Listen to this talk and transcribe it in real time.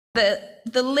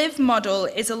The Liv model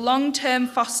is a long-term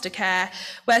foster care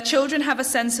where children have a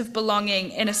sense of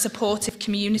belonging in a supportive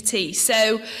community.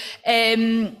 So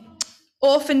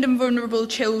orphaned and vulnerable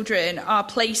children are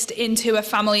placed into a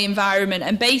family environment,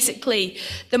 and basically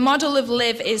the model of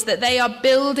Liv is that they are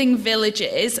building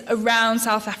villages around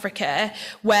South Africa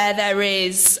where there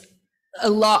is a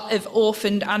lot of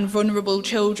orphaned and vulnerable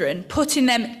children, putting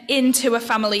them into a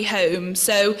family home.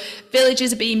 So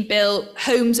villages are being built,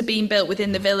 homes are being built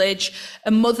within the village.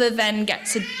 A mother then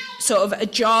gets a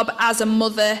job as a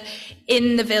mother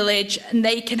in the village, and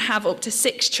they can have up to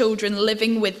 6 children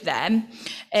living with them.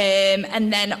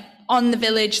 And then on the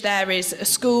village, there is a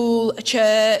school, a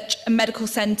church, a medical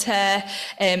centre,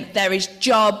 there is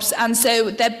jobs. And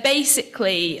so they're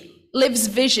basically, Liv's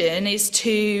vision is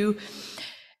to,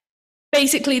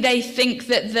 basically, they think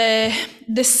that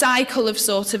the cycle of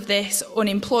sort of this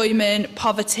unemployment,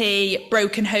 poverty,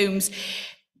 broken homes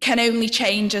can only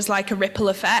change as like a ripple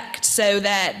effect. So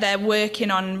they're working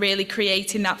on really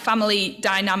creating that family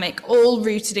dynamic, all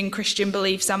rooted in Christian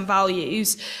beliefs and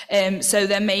values. So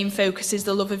their main focus is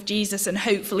the love of Jesus, and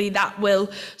hopefully that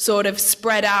will sort of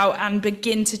spread out and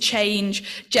begin to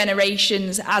change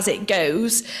generations as it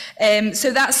goes.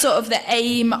 So that's sort of the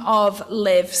aim of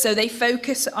Liv. So they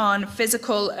focus on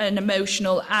physical and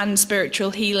emotional and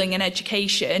spiritual healing and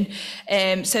education.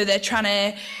 So they're trying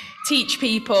to teach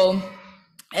people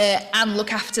and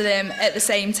look after them at the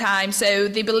same time. So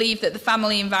they believe that the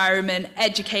family environment,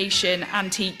 education and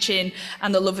teaching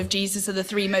and the love of Jesus are the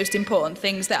 3 most important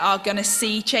things that are going to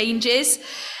see changes.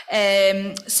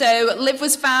 So Liv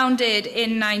was founded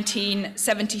in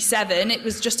 1977. It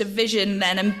was just a vision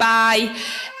then, and by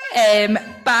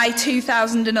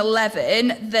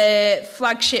 2011, the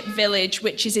flagship village,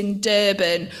 which is in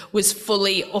Durban, was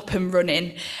fully up and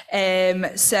running.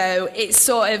 So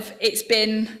it's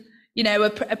been, you know,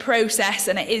 a process,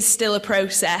 and it is still a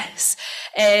process.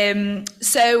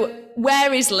 So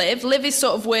where is Liv? Liv is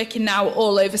sort of working now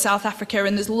all over South Africa,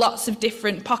 and there's lots of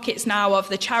different pockets now of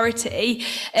the charity.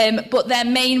 But their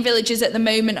main villages at the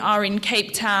moment are in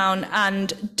Cape Town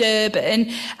and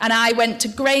Durban. And I went to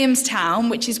Grahamstown,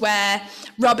 which is where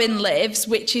Robin lives,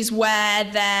 which is where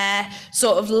their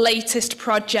sort of latest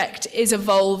project is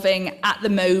evolving at the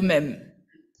moment.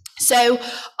 So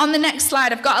on the next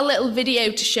slide, I've got a little video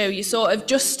to show you, sort of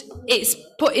just, it's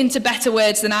put into better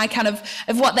words than I can of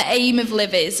what the aim of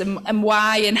Liv is and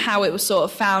why and how it was sort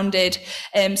of founded.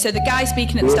 So the guy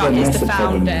speaking at the start is the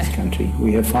founder. In this country.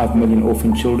 We have 5 million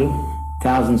orphan children.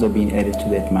 Thousands are being added to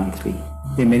that monthly.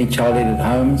 There are many child-aided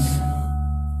homes,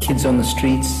 kids on the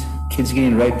streets, kids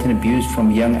getting raped and abused from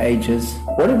young ages.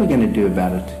 What are we going to do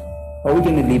about it? Are we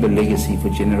going to leave a legacy for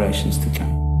generations to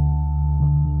come?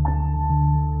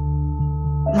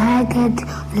 My dad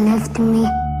left me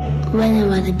when I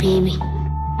was a baby.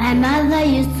 My mother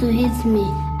used to hit me.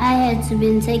 I had to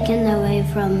be taken away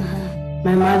from her.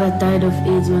 My mother died of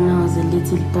AIDS when I was a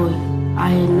little boy. I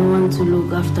had no one to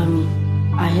look after me.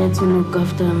 I had to look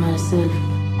after myself,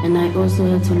 and I also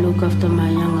had to look after my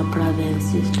younger brother and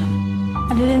sister.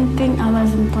 I didn't think I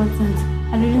was important.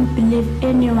 I didn't believe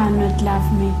anyone would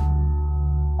love me.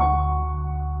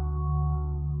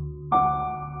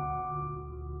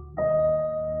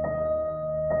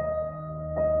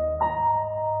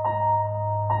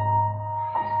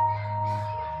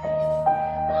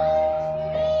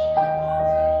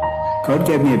 God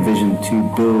gave me a vision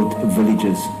to build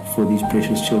villages for these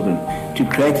precious children, to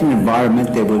create an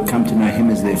environment that would come to know Him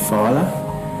as their Father,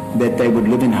 that they would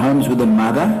live in homes with a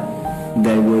mother,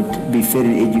 they would be fed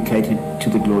and educated to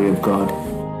the glory of God,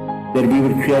 that we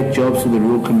would create jobs for the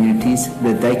rural communities,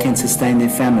 that they can sustain their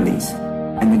families,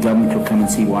 and the government will come and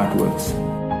see why it works.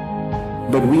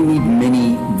 But we need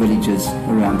many villages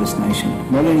around this nation,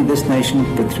 not only this nation,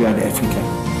 but throughout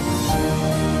Africa.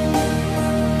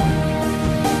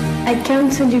 I came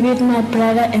to live with my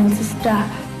brother and sister.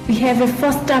 We have a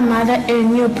foster mother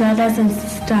and new brothers and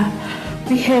sister.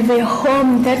 We have a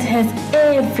home that has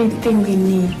everything we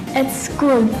need. At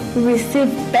school, we receive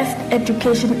best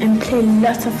education and play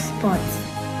lots of sports.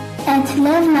 At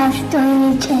Liv, my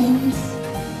story changes.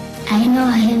 I know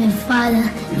I have a Father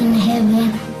in heaven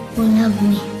who loves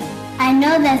me. I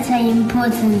know that I am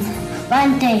important.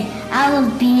 One day, I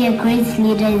will be a great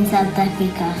leader in South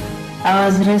Africa. I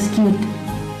was rescued.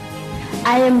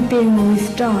 I am being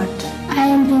restored. I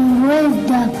am being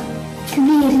raised up to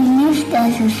be released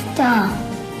as a star.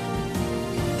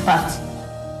 But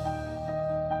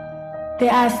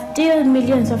there are still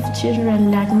millions of children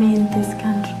like me in this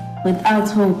country without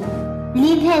hope.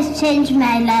 Liv has changed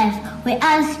my life. We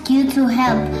ask you to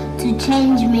help to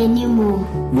change many more.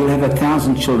 We'll have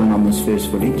 1,000 children on this first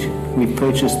village. We've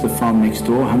purchased the farm next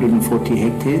door, 140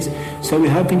 hectares. So we're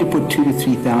hoping to put 2,000 to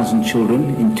 3,000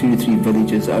 children in 2 to 3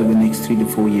 villages over the next 3 to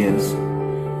 4 years.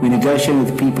 We're negotiating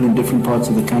with people in different parts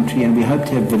of the country, and we hope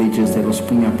to have villages that will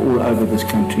spring up all over this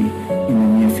country in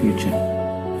the near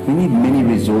future. We need many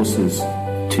resources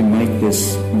to make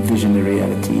this vision a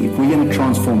reality. If we're going to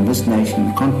transform this nation,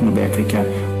 the continent of Africa,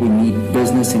 we need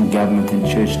business and government and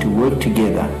church to work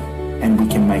together, and we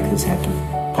can make this happen.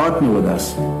 Partner with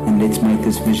us, and let's make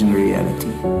this vision a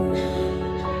reality.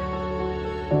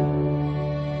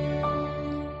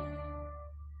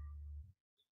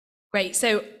 Great.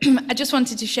 So I just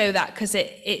wanted to show that because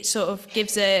it sort of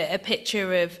gives a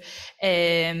picture of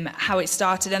how it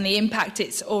started and the impact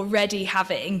it's already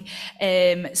having.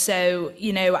 So,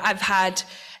 you know, I've had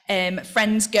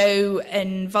friends go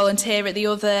and volunteer at the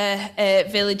other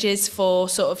villages for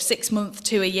sort of 6 months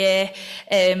to a year,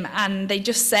 and they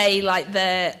just say like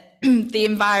the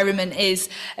environment is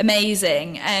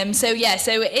amazing. So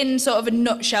in sort of a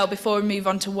nutshell, before we move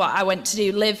on to what I went to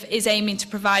do, Liv is aiming to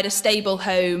provide a stable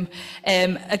home,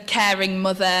 a caring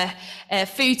mother,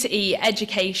 food to eat,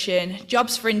 education,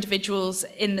 jobs for individuals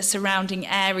in the surrounding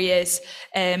areas,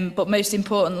 but most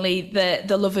importantly,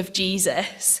 the love of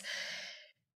Jesus.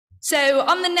 So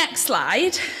on the next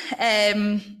slide,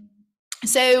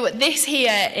 so this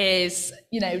here is,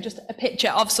 you know, just a picture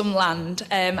of some land,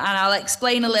 and I'll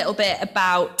explain a little bit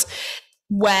about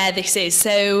where this is.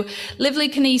 So Lively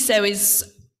Caniso is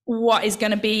what is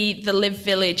going to be the Liv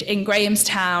Village in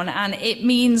Grahamstown, and it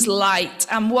means light,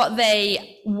 and what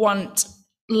they want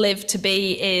Liv to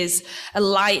be is a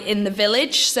light in the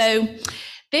village. So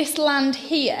this land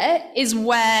here is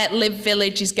where Liv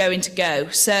Village is going to go.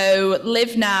 So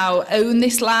Liv now own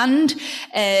this land,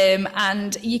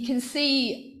 and you can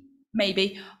see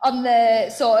maybe on the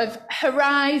sort of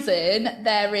horizon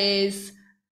there is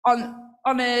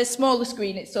on a smaller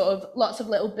screen, it's sort of lots of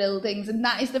little buildings, and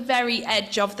that is the very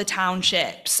edge of the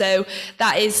township. So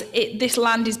that is it. This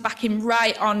land is backing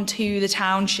right onto the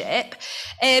township.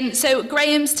 So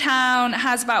Grahamstown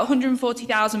has about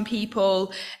 140,000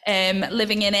 people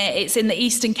living in it. It's in the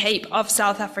Eastern Cape of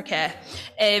South Africa.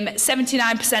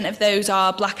 79% of those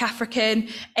are Black African.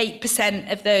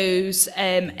 8% of those,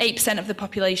 8% of the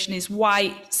population is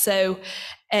white. So.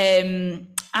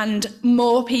 And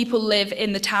more people live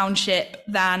in the township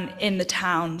than in the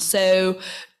town. So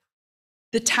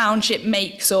the township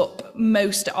makes up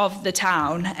most of the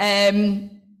town.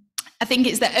 I think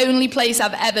it's the only place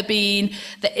I've ever been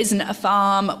that isn't a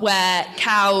farm, where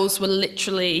cows were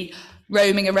literally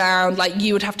roaming around. Like,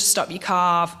 you would have to stop your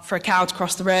car for a cow to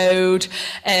cross the road,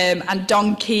 and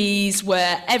donkeys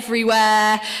were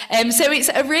everywhere. So it's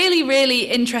a really, really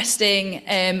interesting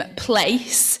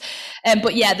place.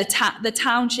 But yeah, the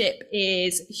township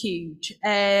is huge.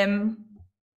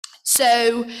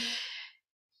 So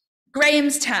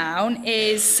Grahamstown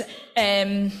is,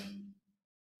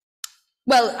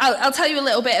 well, I'll tell you a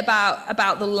little bit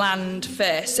about the land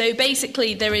first. So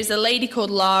basically, there is a lady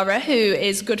called Lara who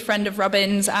is a good friend of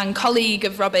Robin's and colleague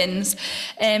of Robin's,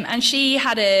 and she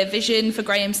had a vision for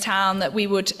Grahamstown that we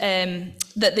would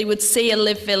that they would see a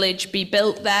Liv Village be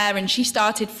built there, and she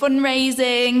started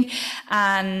fundraising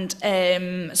and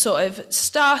sort of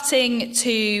starting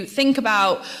to think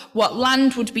about what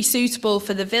land would be suitable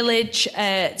for the village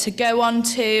to go on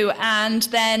to, and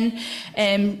then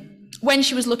when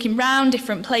she was looking around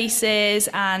different places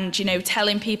and, you know,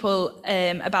 telling people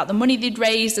about the money they'd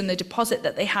raised and the deposit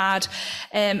that they had,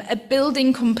 a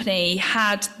building company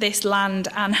had this land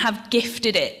and have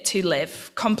gifted it to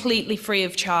Liv completely free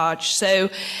of charge.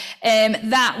 So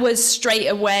that was straight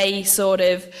away sort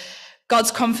of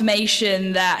God's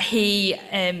confirmation that he,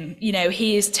 you know,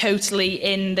 he is totally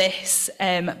in this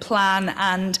plan,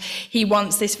 and he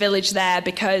wants this village there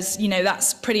because, you know,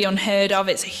 that's pretty unheard of.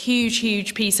 It's a huge,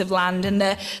 huge piece of land. And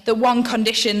the one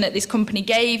condition that this company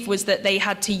gave was that they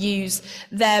had to use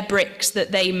their bricks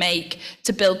that they make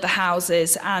to build the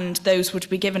houses, and those would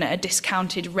be given at a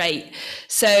discounted rate.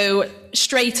 So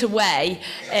straight away,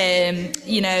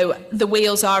 you know, the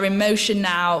wheels are in motion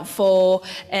now for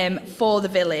the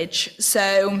village.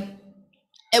 So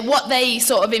what they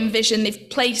sort of envision,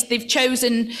 they've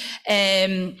chosen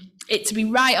it to be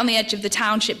right on the edge of the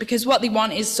township, because what they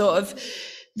want is sort of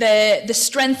the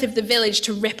strength of the village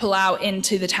to ripple out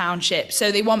into the township.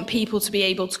 So they want people to be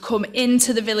able to come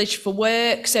into the village for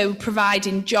work, so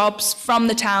providing jobs from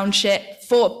the township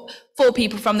for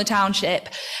people from the township,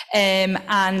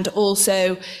 and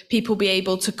also people be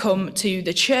able to come to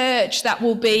the church that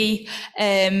will be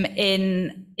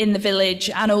in in the village,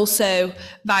 and also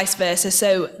vice versa.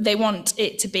 So they want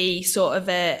it to be sort of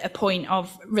a point of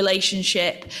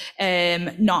relationship,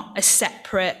 not a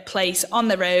separate place on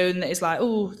their own that is like,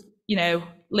 oh, you know,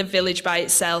 Liv Village by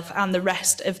itself and the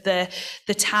rest of the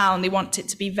town. They want it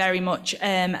to be very much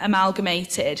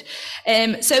amalgamated.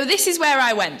 So this is where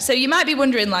I went. So you might be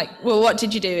wondering, like, well, what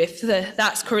did you do if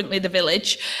that's currently the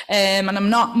village? And I'm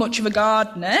not much of a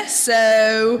gardener,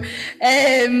 so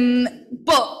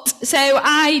so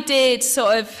I did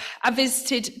I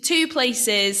visited two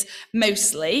places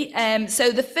mostly.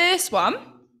 So the first one,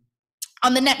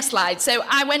 on the next slide. So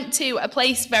I went to a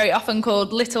place very often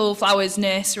called Little Flowers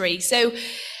Nursery. So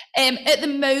at the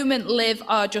moment, Liv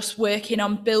are just working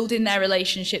on building their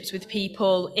relationships with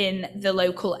people in the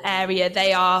local area.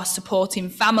 They are supporting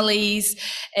families,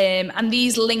 and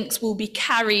these links will be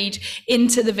carried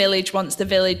into the village once the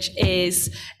village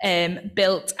is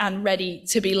built and ready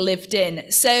to be lived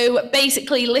in. So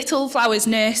basically, Little Flowers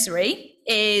Nursery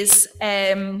is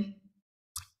a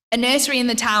nursery in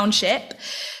the township.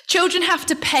 Children have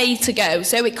to pay to go.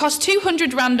 So it costs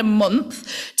 200 rand a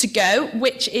month to go,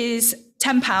 which is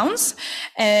 £10.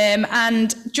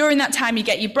 And during that time, you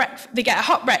get they get a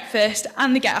hot breakfast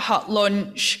and they get a hot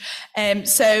lunch.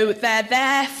 So they're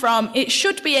there it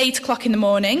should be 8 o'clock in the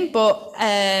morning, but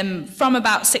from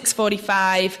about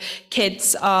 6:45,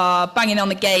 kids are banging on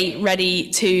the gate ready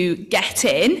to get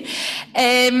in.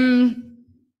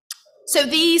 So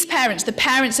these parents, the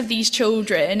parents of these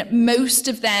children, most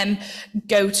of them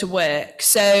go to work.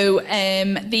 So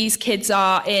these kids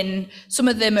some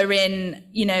of them are in,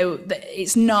 you know,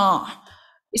 it's not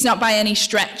by any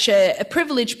stretch a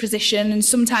privileged position, and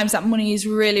sometimes that money is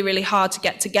really, really hard to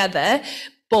get together.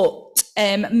 But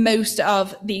most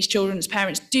of these children's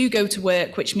parents do go to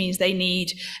work, which means they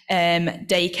need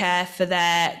daycare for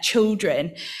their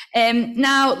children.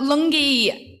 Now,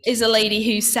 Lungi is a lady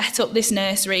who set up this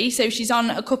nursery. So she's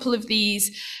on a couple of these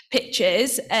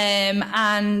pictures.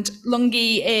 And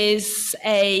Lungi is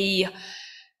a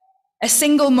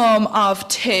single mom of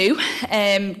two.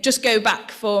 Just go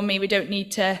back for me. We don't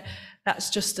need to, that's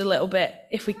just a little bit.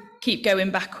 If we keep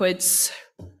going backwards,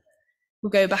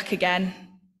 we'll go back again.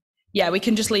 Yeah, we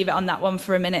can just leave it on that one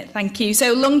for a minute. Thank you.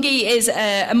 So Lungi is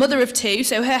a mother of two.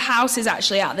 So her house is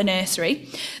actually at the nursery.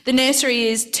 The nursery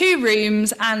is 2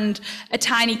 rooms and a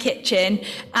tiny kitchen.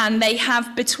 And they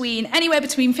have anywhere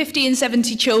between 50 and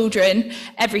 70 children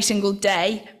every single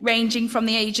day, ranging from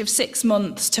the age of 6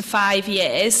 months to 5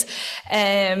 years,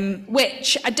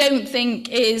 which I don't think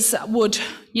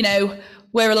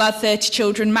we're allowed 30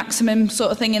 children maximum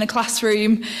sort of thing in a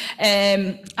classroom,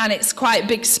 and it's quite a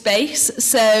big space.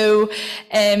 So,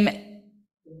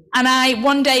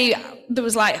 one day there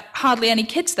was like hardly any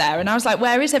kids there, and I was like,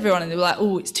 where is everyone? And they were like,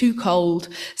 oh, it's too cold.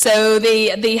 So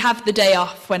they have the day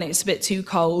off when it's a bit too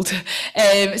cold.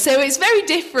 So it's very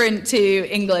different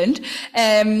to England.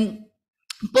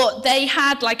 But they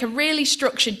had like a really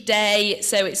structured day.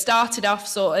 So it started off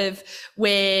sort of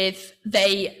with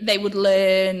they're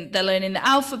learning the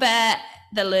alphabet,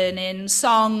 they're learning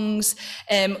songs,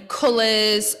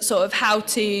 colours, sort of how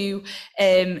to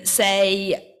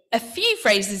say a few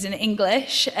phrases in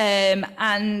English,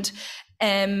 and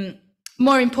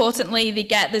more importantly,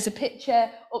 there's a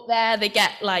picture up there, they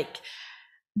get like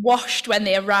washed when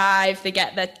they arrive, they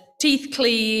get their teeth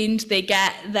cleaned, they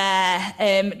get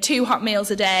their 2 hot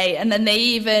meals a day, and then they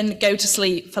even go to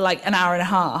sleep for like an hour and a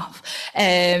half,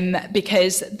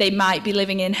 because they might be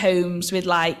living in homes with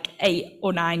like 8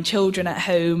 or 9 children at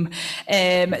home.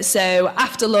 So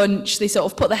after lunch, they sort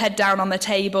of put their head down on the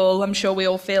table. I'm sure we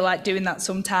all feel like doing that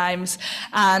sometimes,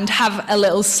 and have a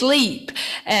little sleep.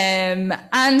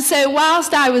 And so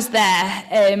whilst I was there,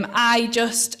 I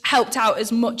just helped out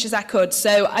as much as I could.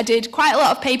 So I did quite a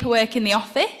lot of paperwork in the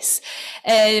office,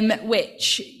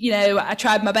 which, I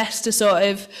tried my best to sort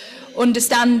of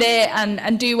understand it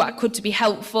and do what I could to be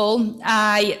helpful.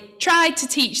 I tried to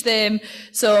teach them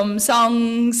some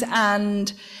songs,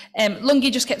 and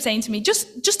Lungi just kept saying to me,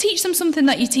 just teach them something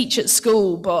that you teach at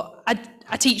school. But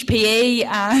I teach PE,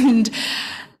 and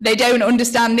they don't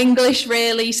understand English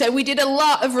really. So we did a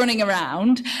lot of running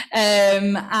around,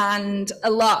 and a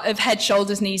lot of head,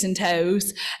 shoulders, knees and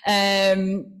toes.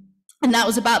 And that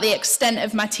was about the extent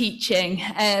of my teaching.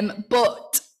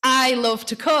 But I love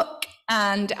to cook,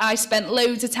 And I spent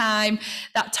loads of time,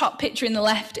 that top picture in the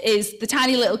left is the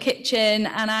tiny little kitchen,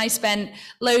 and I spent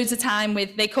loads of time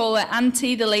with, they call her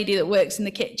Auntie, the lady that works in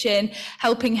the kitchen,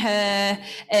 helping her,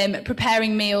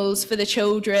 preparing meals for the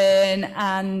children,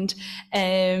 and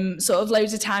sort of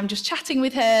loads of time just chatting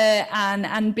with her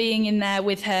and being in there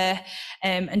with her,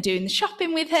 and doing the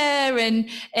shopping with her. And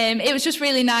it was just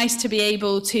really nice to be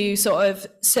able to sort of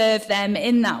serve them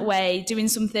in that way, doing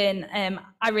something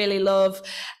I really love.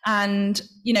 And,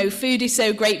 you know, food is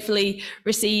so gratefully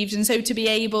received. And so to be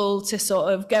able to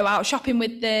sort of go out shopping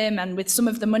with them, and with some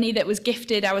of the money that was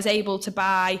gifted, I was able to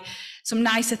buy some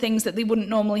nicer things that they wouldn't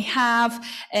normally have.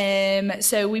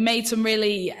 So we made some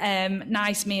really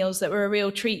nice meals that were a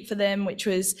real treat for them, which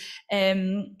was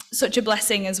such a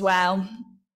blessing as well.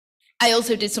 I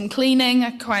also did some cleaning. I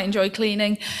quite enjoy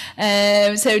cleaning.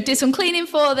 So did some cleaning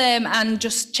for them and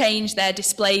just changed their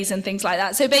displays and things like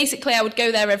that. So basically I would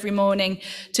go there every morning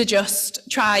to just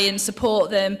try and support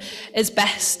them as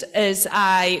best as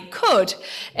I could.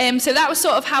 So that was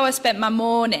sort of how I spent my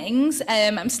mornings.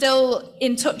 I'm still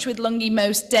in touch with Lungi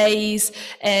most days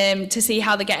to see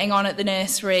how they're getting on at the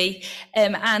nursery.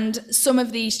 And some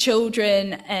of these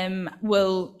children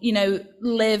will, you know,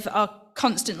 Liv are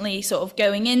constantly sort of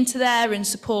going into there and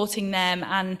supporting them,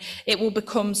 and it will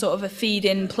become sort of a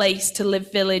feed-in place to Liv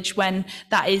Village when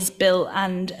that is built,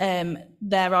 and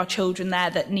there are children there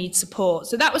that need support.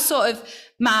 So that was sort of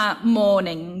my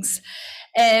mornings.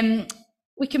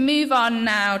 We can move on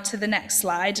now to the next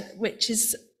slide, which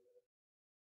is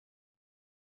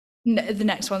the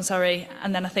next one, sorry,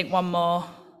 and then I think one more.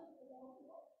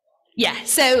 Yeah,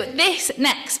 so this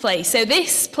next place, so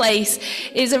this place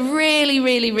is a really,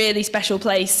 really, really special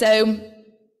place. So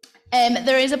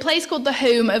there is a place called the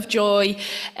Home of Joy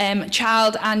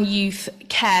Child and Youth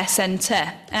Care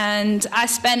Centre, and I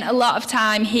spent a lot of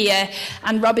time here,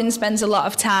 and Robin spends a lot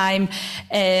of time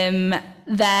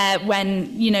there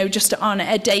when, you know, just on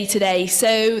a day-to-day.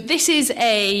 So this is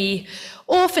a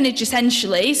orphanage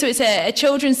essentially, so it's a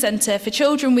children's centre for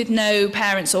children with no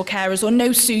parents or carers, or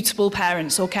no suitable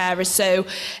parents or carers. So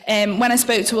when I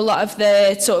spoke to a lot of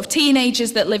the sort of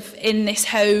teenagers that live in this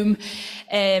home,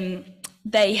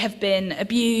 they have been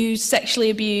abused,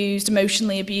 sexually abused,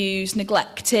 emotionally abused,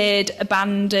 neglected,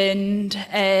 abandoned,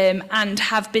 and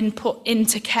have been put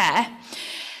into care.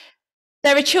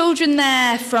 There are children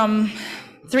there from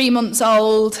 3 months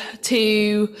old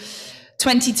to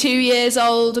 22 years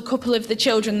old. A couple of the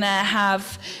children there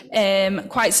have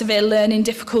quite severe learning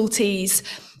difficulties.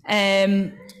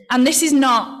 And this is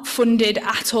not funded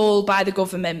at all by the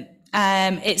government.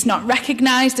 It's not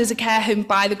recognised as a care home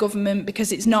by the government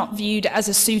because it's not viewed as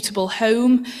a suitable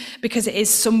home, because it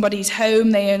is somebody's home.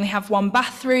 They only have one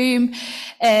bathroom,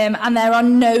 and there are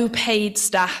no paid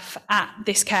staff at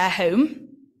this care home.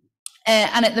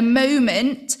 And at the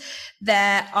moment,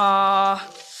 there are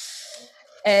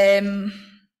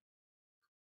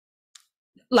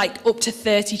like up to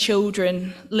 30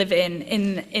 children living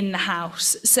in the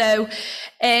house. So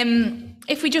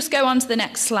if we just go on to the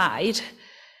next slide.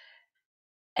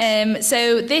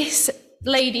 So this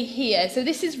lady here, so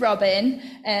this is Robin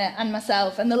and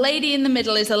myself, and the lady in the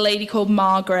middle is a lady called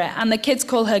Margaret, and the kids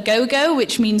call her Gogo,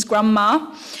 which means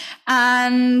grandma.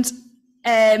 And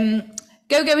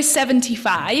Gogo is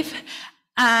 75,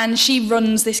 and she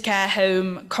runs this care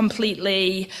home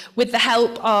completely with the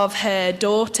help of her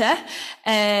daughter.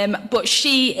 But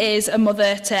she is a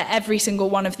mother to every single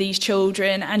one of these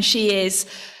children, and she is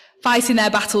fighting their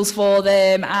battles for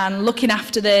them and looking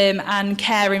after them and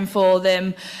caring for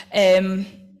them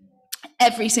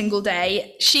every single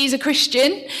day. She's a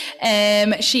Christian.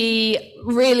 She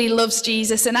really loves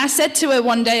Jesus. And I said to her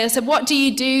one day, I said, what do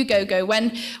you do, Gogo,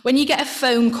 when you get a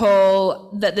phone call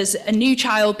that there's a new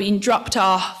child being dropped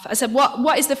off? I said,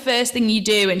 what is the first thing you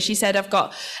do? And she said, I've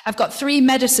got 3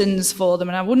 medicines for them.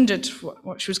 And I wondered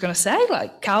what she was going to say,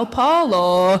 like Calpol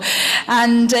or,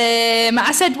 and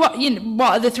I said, what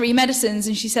are the 3 medicines?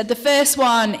 And she said, the first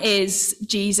one is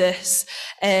Jesus.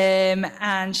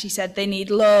 And she said they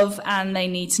need love, and they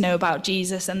need to know about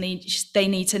Jesus, and they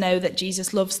need to know that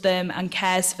Jesus loves them and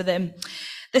cares for them.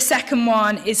 The second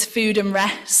one is food and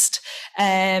rest.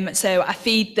 So I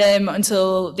feed them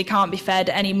until they can't be fed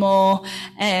anymore,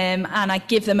 and I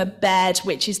give them a bed,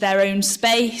 which is their own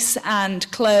space, and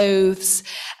clothes.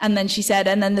 And then she said,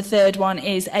 and then the third one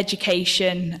is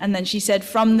education. And then she said,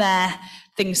 from there,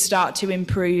 things start to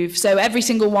improve. So every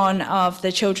single one of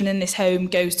the children in this home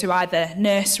goes to either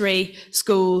nursery,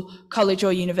 school, college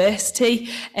or university.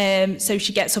 So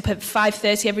she gets up at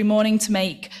 5:30 every morning to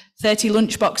make 30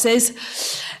 lunch boxes,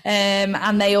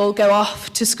 and they all go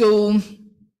off to school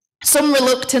some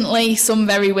reluctantly, some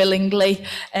very willingly,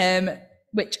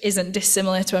 which isn't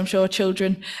dissimilar to, I'm sure,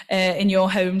 children in your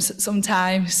homes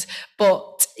sometimes.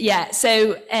 But yeah,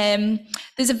 so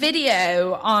there's a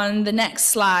video on the next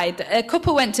slide. A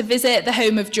couple went to visit the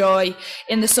Home of Joy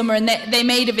in the summer, and they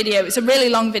made a video. It's a really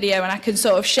long video, and I can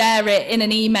sort of share it in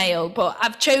an email, but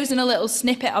I've chosen a little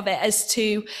snippet of it as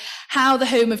to how the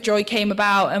Home of Joy came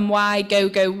about and why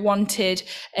GoGo wanted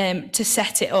to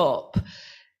set it up.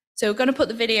 So we're going to put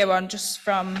the video on just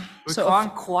from... We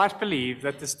can't quite believe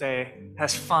that this day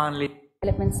has finally...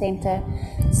 Development Center.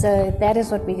 So that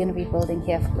is what we're going to be building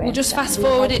here for We'll just fast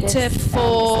forward it to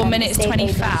 4 minutes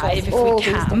 25 if we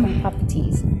can.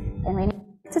 Properties. And we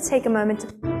need to take a moment to...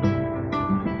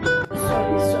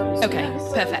 Okay,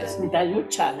 perfect. Without your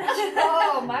child.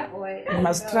 Oh, my boy. You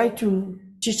must try to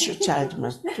teach your child,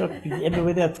 must not be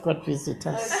everywhere they've got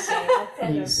visitors.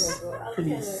 Please,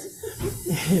 please.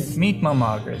 Meet Mum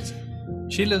Margaret.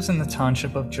 She lives in the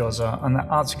township of Joza on the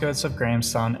outskirts of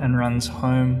Grahamstown and runs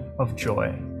Home of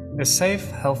Joy, a safe,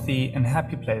 healthy and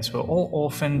happy place where all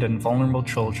orphaned and vulnerable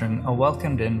children are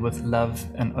welcomed in with love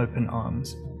and open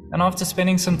arms. And after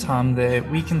spending some time there,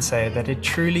 we can say that it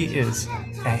truly is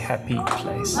a happy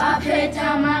place.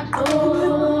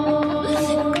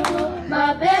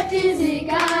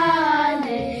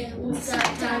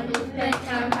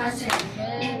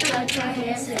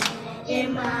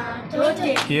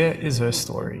 Here is her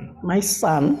story. My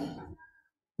son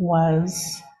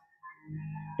was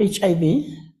HIV.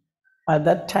 At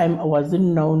that time, I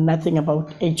didn't know nothing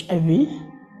about HIV.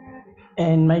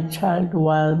 And my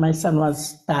son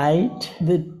was died.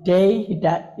 The day he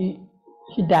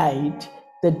died,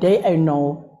 the day I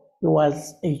know he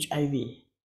was HIV.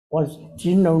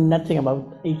 Didn't know nothing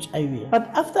about HIV. But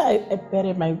after I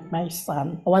buried my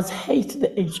son, I hate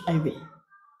the HIV.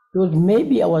 Because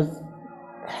maybe I was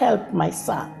help my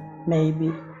son,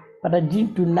 maybe. But I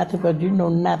didn't do nothing, but I didn't know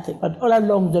nothing. But all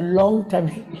along the long time,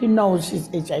 he knows he's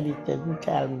HIV, didn't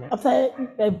tell me. After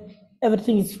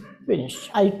everything is finished,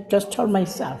 I just told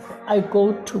myself, I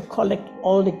go to collect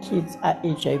all the kids at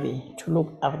HIV, to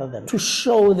look after them, to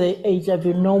show the HIV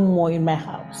no more in my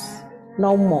house,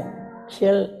 no more.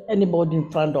 Kill anybody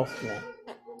in front of me.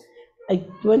 I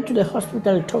went to the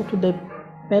hospital, talked to the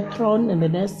matron and the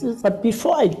nurses, but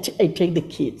before I take the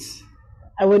kids,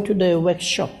 I went to the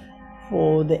workshop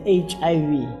for the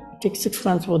HIV. It takes 6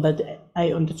 months for that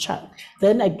eye on the child.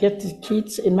 Then I get the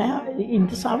kids in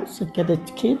this house, I get the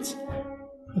kids,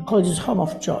 we call this Home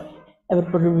of Joy.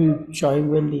 Everybody will joy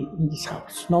when they in this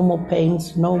house. No more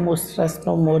pains, no more stress,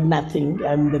 no more nothing.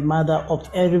 I'm the mother of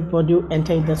everybody who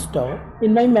enters the store.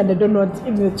 In my mind, I don't want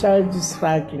if the child is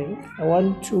struggling. I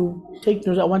want to take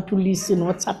notes, I want to listen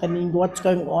what's happening, what's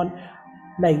going on,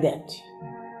 like that.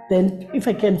 Then if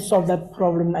I can solve that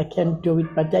problem, I can do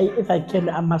it. But if I can,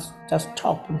 I must just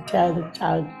talk and tell the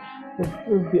child it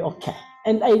will be okay.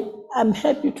 And I'm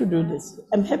happy to do this.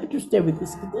 I'm happy to stay with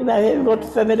this. If I haven't got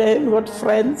family, I haven't got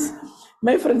friends.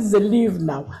 My friends, they leave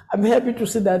now. I'm happy to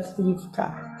see that Liv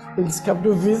car. It's come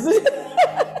to visit.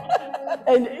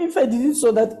 And if I didn't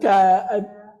saw that car,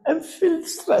 I feel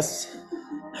stressed.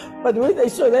 But when I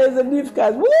saw there's a Liv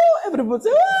car, woo, everybody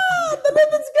say, "Wow, the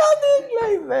baby's coming,"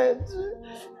 like that.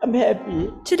 I'm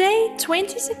happy. Today,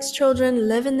 26 children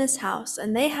live in this house,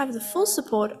 and they have the full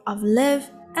support of Liv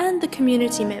and the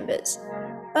community members.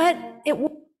 But it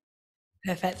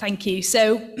Perfect, thank you.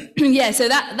 So yeah, so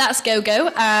that's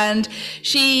GoGo, and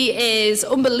she is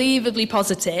unbelievably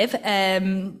positive.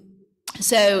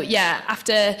 So yeah,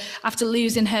 after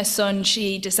losing her son,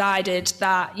 she decided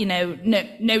that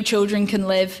no children can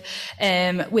live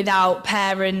without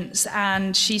parents,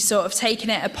 and she's sort of taken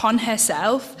it upon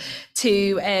herself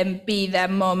to be their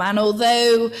mum. And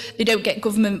although they don't get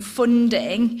government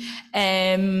funding,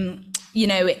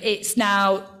 it's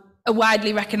now a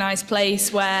widely recognised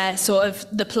place where sort of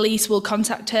the police will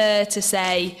contact her to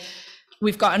say,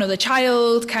 we've got another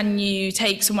child, can you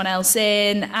take someone else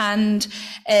in? And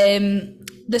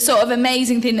the sort of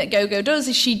amazing thing that GoGo does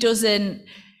is she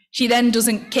then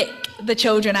doesn't kick the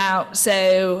children out.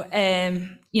 So,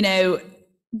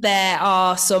 there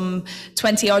are some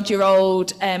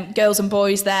 20-odd-year-old girls and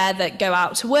boys there that go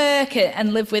out to work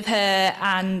and live with her,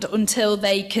 and until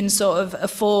they can sort of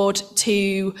afford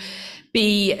to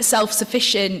be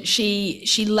self-sufficient,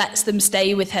 she lets them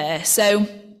stay with her. So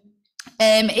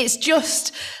it's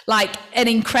just like an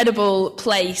incredible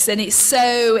place, and it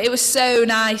was so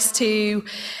nice to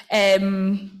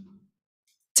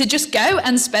just go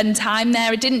and spend time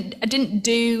there. I didn't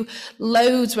do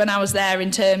loads when I was there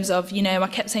in terms of, you know, I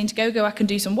kept saying to Gogo, I can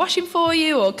do some washing for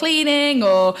you or cleaning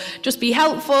or just be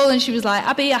helpful. And she was like,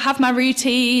 Abby, I have my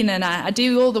routine and I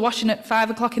do all the washing at 5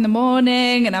 o'clock in the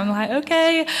morning. And I'm like,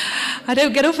 okay, I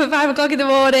don't get up at 5 o'clock in the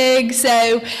morning.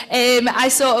 So I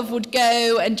sort of would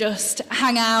go and just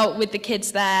hang out with the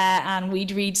kids there, and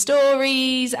we'd read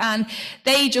stories, and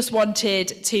they just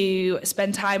wanted to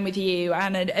spend time with you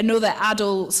and another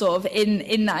adult sort of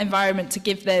in that environment to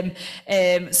give them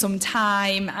some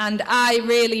time. And I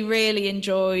really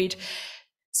enjoyed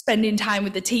spending time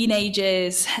with the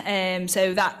teenagers.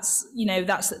 So that's, you know,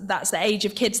 that's the age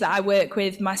of kids that I work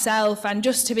with myself, and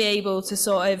just to be able to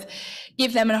sort of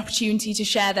give them an opportunity to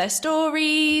share their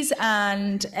stories.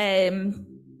 And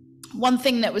one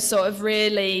thing that was sort of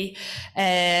really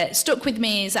stuck with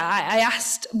me is I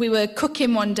asked, we were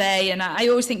cooking one day, and I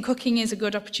always think cooking is a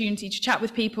good opportunity to chat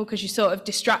with people because you're sort of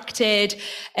distracted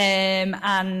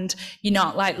and you're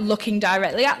not like looking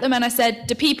directly at them. And I said,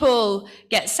 do people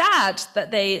get sad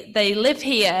that they live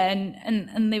here?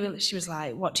 And she was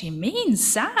like, what do you mean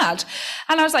sad?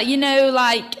 And I was like,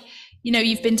 you know,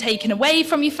 you've been taken away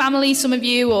from your family, some of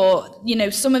you, or, you know,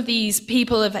 some of these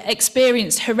people have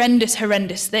experienced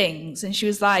horrendous things. And she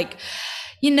was like,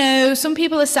 you know, some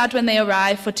people are sad when they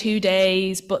arrive for 2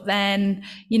 days, but then,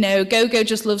 you know, Gogo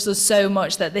just loves us so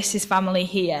much that this is family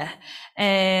here.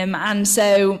 And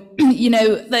so, you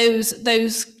know,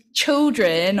 those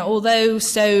children, although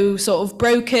so sort of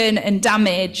broken and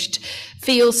damaged,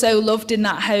 feel so loved in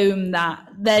that home that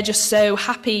they're just so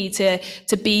happy to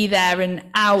be there and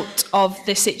out of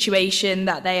the situation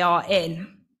that they are in.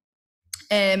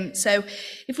 So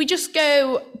if we just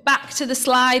go back to the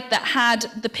slide that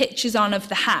had the pictures on of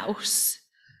the house,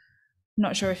 I'm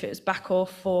not sure if it was back or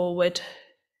forward.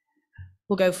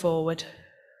 We'll go forward.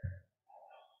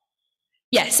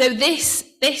 Yeah, so this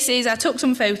is, I took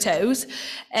some photos.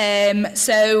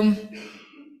 So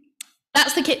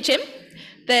that's the kitchen.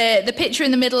 The picture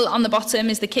in the middle on the bottom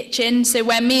is the kitchen, so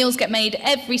where meals get made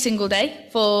every single day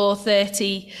for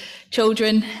 30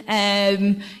 children.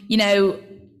 You know,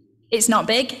 it's not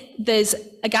big. There's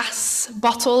a gas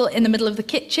bottle in the middle of the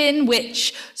kitchen,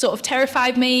 which sort of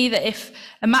terrified me that if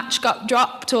a match got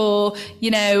dropped or,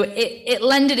 you know, it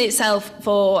lended itself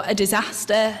for a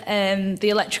disaster. The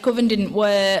electric oven didn't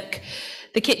work.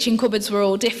 The kitchen cupboards were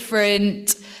all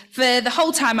different. For the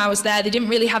whole time I was there, they didn't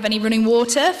really have any running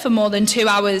water for more than 2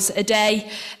 hours a day.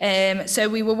 So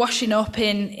we were washing up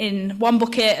in one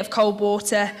bucket of cold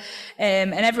water,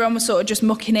 and everyone was sort of just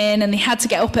mucking in, and they had to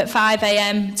get up at 5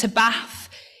 a.m. to bath.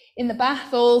 In the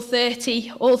bath, all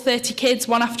 30 kids,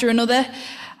 one after another.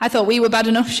 I thought we were bad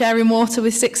enough sharing water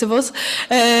with 6 of us,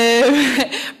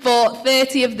 but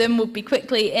 30 of them would be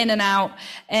quickly in and out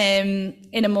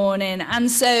in a morning. And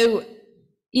so,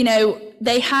 you know,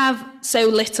 they have so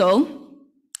little.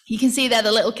 You can see there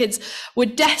the little kids were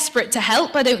desperate to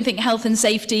help. I don't think health and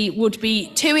safety would be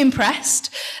too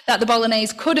impressed that the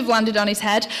bolognese could have landed on his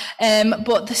head,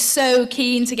 but they're so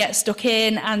keen to get stuck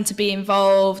in and to be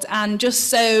involved, and just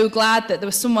so glad that there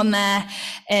was someone there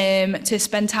to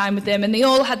spend time with them. And they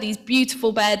all had these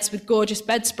beautiful beds with gorgeous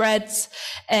bedspreads,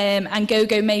 and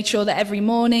Gogo made sure that every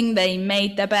morning they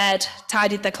made their bed,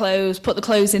 tidied their clothes, put the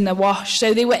clothes in the wash.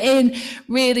 So they were in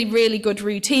really good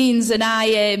routines. And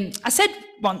I said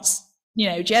once, you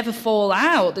know, do you ever fall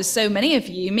out? There's so many of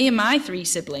you. Me and my 3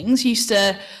 siblings used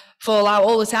to fall out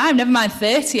all the time, never mind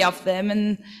 30 of them.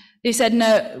 And they said,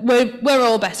 no, we're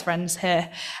all best friends here.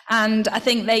 And I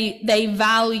think they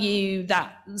value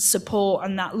that support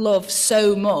and that love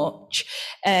so much,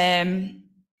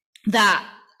 that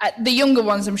the younger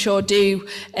ones, I'm sure, do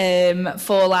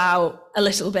fall out a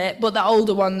little bit, but the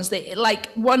older ones,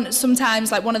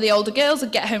 sometimes one of the older girls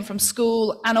would get home from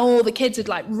school and all the kids would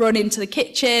like run into the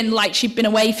kitchen like she'd been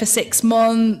away for 6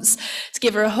 months to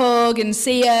give her a hug and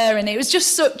see her, and it was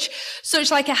just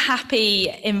such like a happy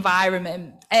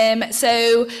environment.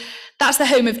 So that's the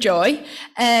home of joy.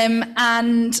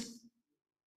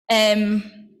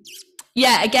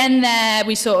 Yeah, again there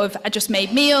I just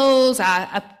made meals.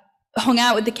 I hung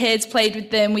out with the kids, played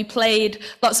with them. We played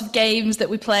lots of games that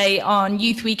we play on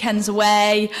youth weekends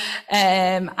away.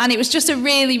 And it was just a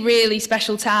really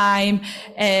special time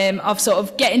of sort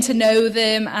of getting to know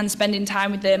them and spending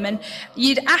time with them. And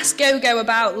you'd ask Gogo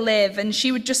about Liv, and she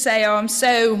would just say, oh, I'm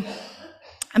so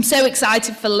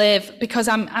excited for Liv because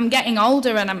I'm getting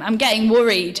older and I'm getting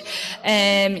worried.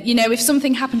 You know, if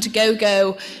something happened to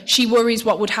Gogo, she worries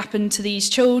what would happen to these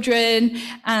children.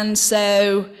 And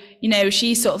so, you know,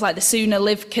 she's sort of like, the sooner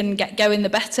Liv can get going, the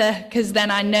better, because then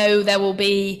I know there will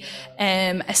be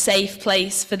a safe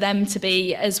place for them to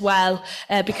be as well,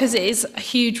 because it is a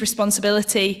huge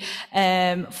responsibility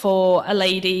for a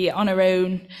lady on her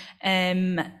own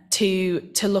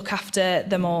to look after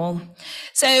them all.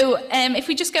 So if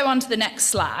we just go on to the next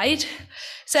slide.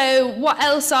 So what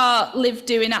else are Liv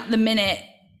doing at the minute?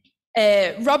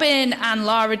 Robin and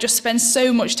Lara just spend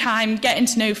so much time getting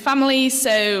to know families.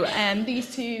 So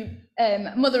these two,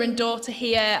 mother and daughter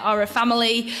here, are a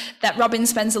family that Robin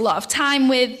spends a lot of time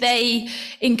with. They,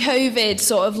 in COVID,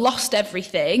 sort of lost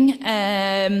everything,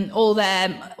 all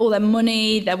their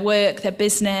money, their work, their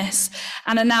business,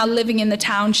 and are now living in the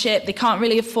township. They can't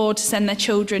really afford to send their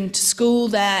children to school.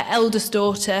 Their eldest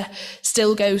daughter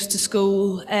still goes to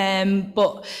school,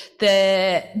 but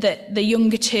the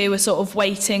younger two are sort of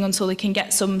waiting until they can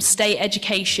get some state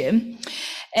education.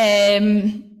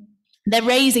 They're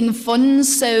raising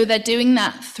funds, so they're doing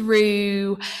that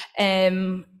through,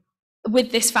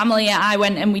 with this family, I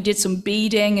went and we did some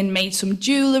beading and made some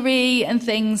jewellery and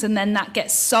things, and then that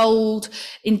gets sold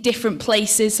in different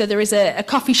places. So there is a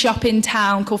coffee shop in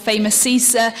town called Famous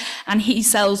Caesar, and he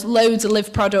sells loads of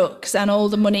Liv products, and all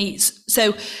the money,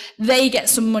 so they get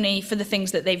some money for the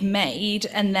things that they've made,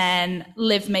 and then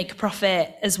Liv make a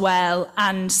profit as well,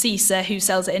 and Caesar, who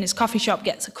sells it in his coffee shop,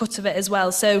 gets a cut of it as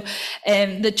well. So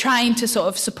they're trying to sort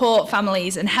of support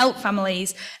families and help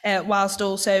families whilst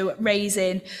also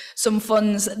raising some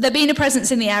funds. There being a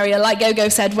presence in the area, like Gogo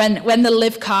said, when the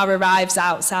Liv car arrives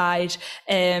outside,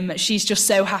 she's just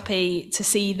so happy to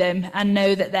see them and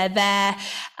know that they're there.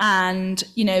 And,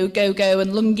 you know, Gogo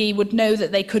and Lungi would know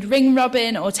that they could ring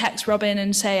Robin or text Robin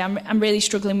and say, I'm really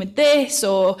struggling with this,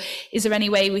 or is there any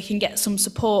way we can get some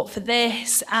support for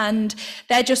this? And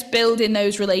they're just building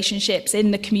those relationships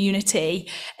in the community,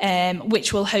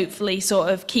 which will hopefully sort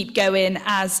of keep going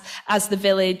as the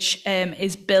village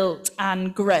is built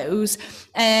and grows.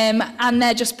 And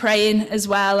they're just praying as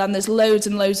well, and there's loads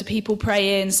and loads of people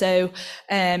praying. So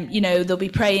you know, they'll be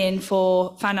praying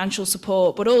for financial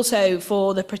support, but also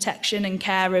for the protection and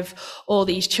care of all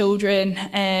these children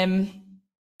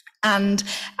and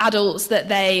adults that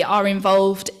they are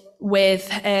involved with.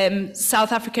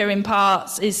 South Africa in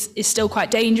parts is still quite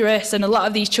dangerous, and a lot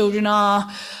of these children are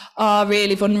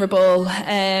really vulnerable,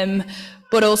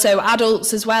 but also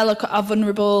adults as well are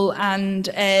vulnerable. And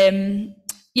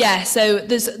yeah, so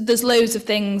there's loads of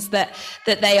things that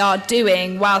they are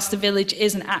doing whilst the village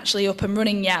isn't actually up and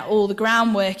running yet. All the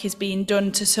groundwork is being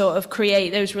done to sort of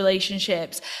create those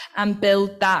relationships and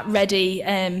build that ready.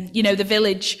 You know, the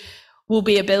village will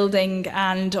be a building,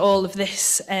 and all of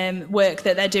this work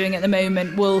that they're doing at the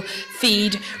moment will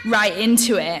feed right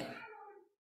into it.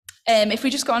 If we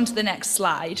just go on to the next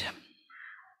slide.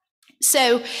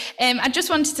 So I just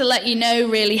wanted to let you know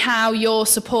really how your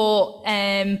support,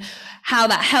 how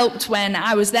that helped when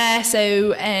I was there.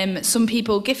 So some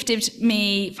people gifted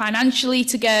me financially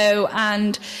to go,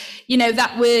 and you know,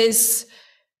 that was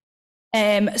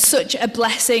such a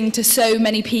blessing to so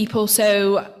many people.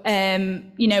 So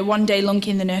you know, one day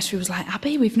Lunky in the nursery was like,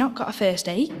 Abby, we've not got a first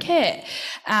aid kit,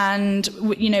 and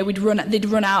you know, they'd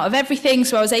run out of everything.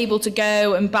 So I was able to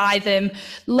go and buy them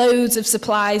loads of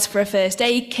supplies for a first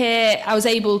aid kit. I was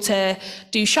able to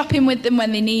do shopping with them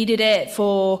when they needed it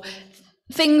for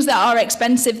things that are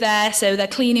expensive there, so they're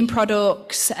cleaning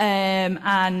products,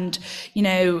 and you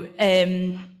know,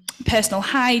 personal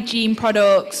hygiene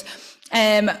products.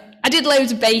 I did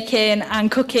loads of baking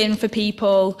and cooking for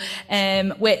people,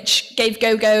 which gave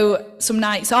Gogo some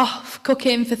nights off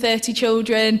cooking for 30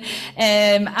 children,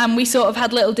 and we sort of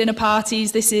had little dinner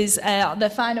parties. This is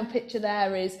the final picture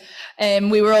there is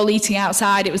we were all eating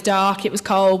outside. It was dark, it was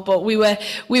cold, but we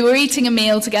were eating a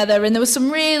meal together, and there was some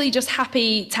really just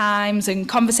happy times and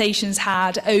conversations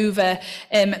had over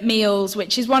meals,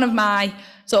 which is one of my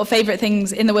sort of favourite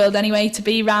things in the world anyway. To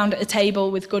be round at a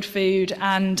table with good food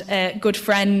and good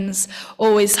friends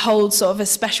always holds sort of a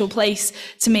special place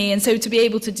to me, and so to be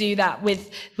able to do that with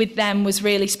them was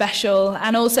really special.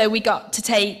 And also we got to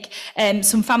take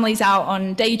some families out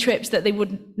on day trips that they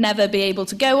would never be able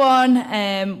to go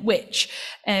on, which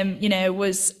you know,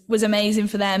 was amazing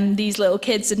for them. These little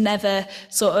kids had never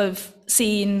sort of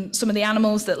seen some of the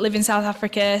animals that live in South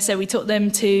Africa, so we took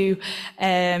them to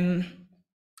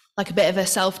like a bit of a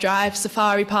self-drive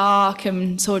safari park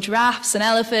and saw giraffes and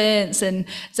elephants and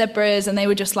zebras, and they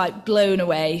were just like blown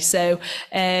away. So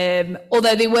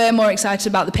although they were more excited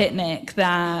about the picnic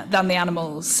than the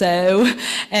animals. So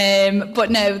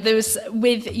but no, there was,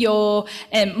 with your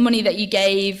money that you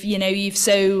gave, you know, you've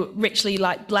so richly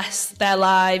like blessed their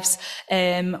lives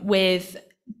with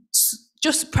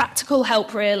just practical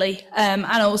help, really. And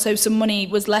also some money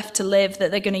was left to Liv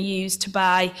that they're going to use to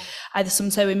buy either some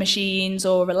sewing machines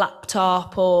or a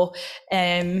laptop or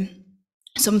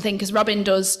something, because Robin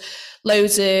does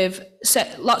lots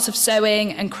of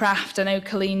sewing and craft. I know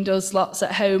Colleen does lots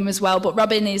at home as well, but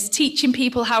Robin is teaching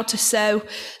people how to sew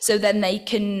so then they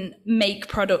can make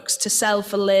products to sell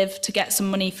for Liv, to get some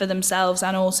money for themselves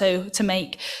and also to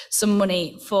make some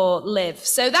money for Liv.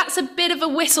 So that's a bit of a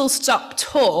whistle-stop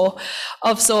tour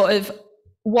of sort of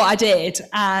what I did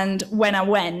and when I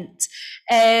went.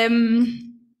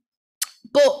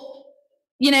 But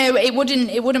you know, it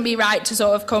wouldn't be right to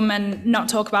sort of come and not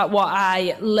talk about what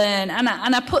I learned. And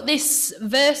I put this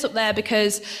verse up there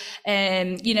because,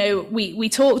 you know, we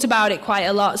talked about it quite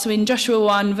a lot. So in Joshua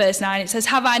 1 verse 9, it says,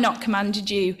 "Have I not commanded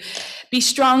you? Be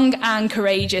strong and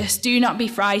courageous. Do not be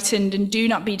frightened and do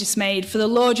not be dismayed, for the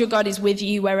Lord your God is with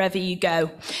you wherever you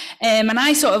go." And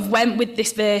I sort of went with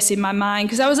this verse in my mind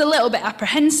because I was a little bit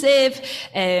apprehensive.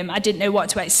 I didn't know what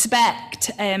to expect.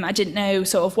 I didn't know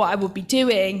sort of what I would be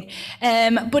doing.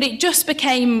 But it just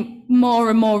became more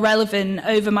and more relevant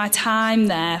over my time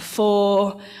there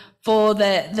for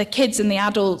the kids and the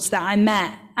adults that I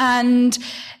met. And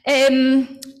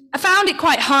I found it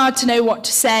quite hard to know what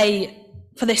to say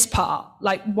for this part,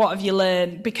 like, what have you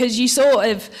learned? Because you sort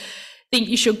of think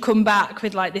you should come back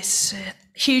with like this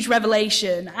huge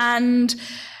revelation. And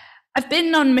I've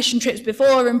been on mission trips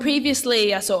before, and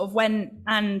previously I sort of went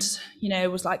and, you know,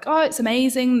 was like, oh, it's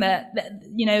amazing that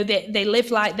you know, they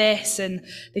live like this and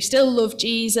they still love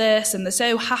Jesus and they're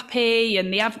so happy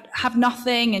and they have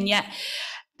nothing, and yet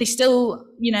they still,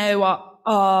 you know,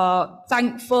 are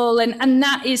thankful, and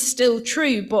that is still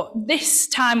true. But this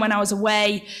time when I was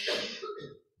away,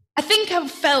 I think I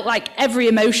felt like every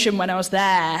emotion when I was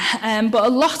there, but a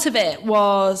lot of it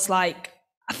was like,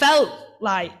 I felt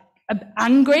like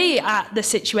angry at the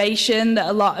situation that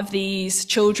a lot of these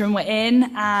children were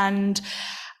in, and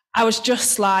I was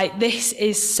just like, this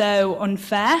is so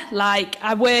unfair. Like,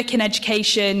 I work in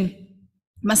education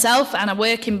myself and I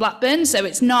work in Blackburn, so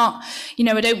it's not, you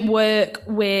know, I don't work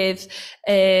with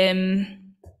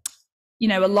you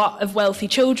know, a lot of wealthy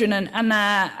children, and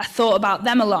I thought about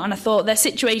them a lot, and I thought their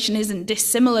situation isn't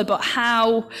dissimilar, but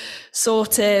how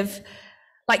sort of,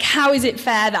 like, how is it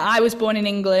fair that I was born in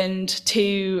England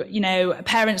to, you know,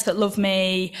 parents that love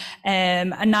me,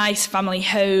 a nice family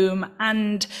home,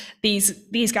 and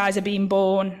these guys are being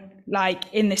born like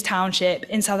in this township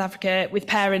in South Africa with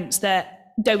parents that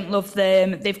don't love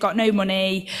them, they've got no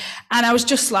money. And I was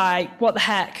just like, what the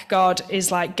heck, God, is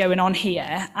like going on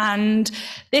here? And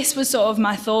this was sort of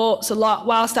my thoughts a lot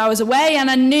whilst I was away.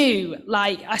 And I knew,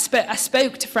 like, I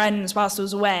spoke to friends whilst I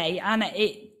was away, and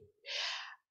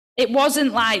it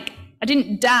wasn't like, I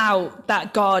didn't doubt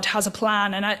that God has a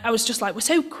plan. And I was just like, we're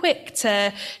so quick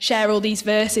to share all these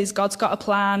verses, God's got a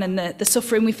plan, and the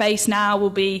suffering we face now will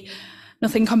be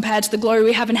nothing compared to the glory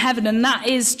we have in heaven. And that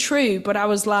is true. But I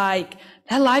was like,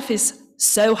 their life is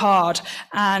so hard,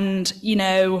 and, you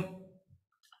know,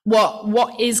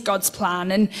 what is God's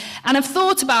plan? And I've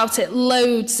thought about it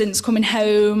loads since coming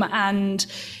home, and,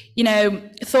 you know,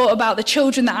 thought about the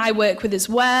children that I work with as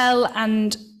well.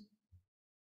 And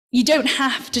you don't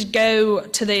have to go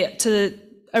to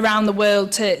around the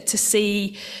world to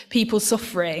see people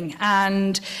suffering.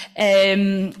 And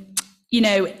you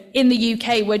know, in the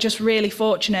UK, we're just really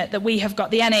fortunate that we have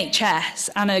got the NHS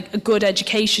and a good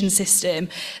education system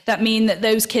that mean that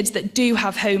those kids that do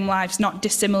have home lives not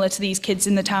dissimilar to these kids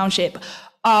in the township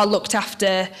are looked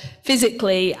after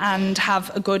physically and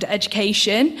have a good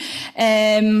education.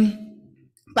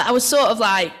 But I was sort of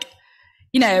like,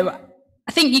 you know,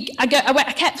 I think I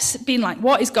kept being like,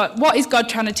 what is God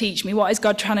trying to teach me? What is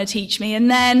God trying to teach me? And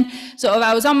then sort of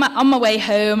I was on my way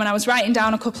home, and I was writing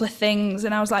down a couple of things,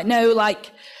 and I was like, no,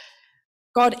 like,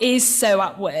 God is so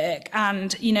at work,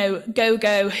 and, you know,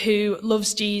 Gogo, who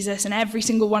loves Jesus, and every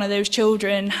single one of those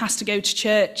children has to go to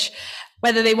church,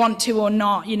 whether they want to or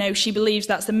not. You know, she believes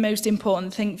that's the most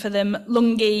important thing for them.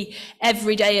 Lungi,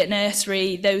 every day at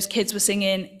nursery, those kids were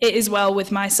singing, "It is well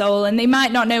with my soul," and they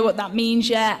might not know what that means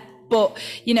yet, but,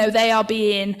 you know, they are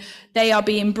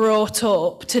being brought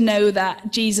up to know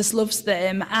that Jesus loves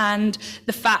them, and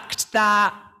the fact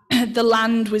that the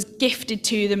land was gifted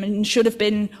to them and should have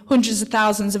been hundreds of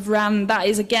thousands of rand, that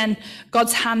is, again,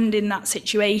 God's hand in that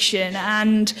situation.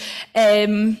 And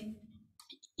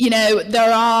you know,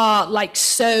 there are like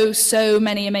so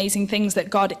many amazing things that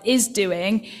God is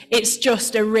doing. It's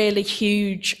just a really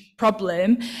huge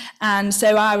problem. And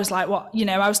so I was like, what, you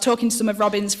know, I was talking to some of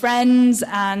Robin's friends,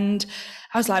 and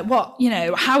I was like, what, you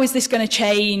know, how is this going to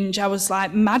change? I was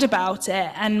like mad about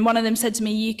it. And one of them said to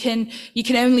me, you can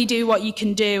only do what you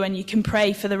can do, and you can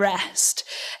pray for the rest.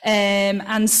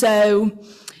 And so,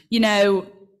 you know,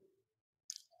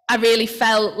 I really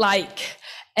felt like,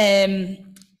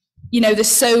 you know, there's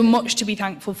so much to be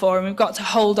thankful for, and we've got to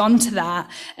hold on to that.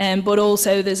 But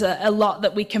also there's a lot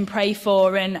that we can pray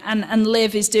for, and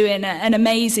Liv is doing an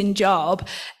amazing job.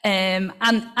 And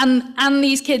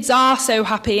these kids are so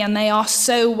happy, and they are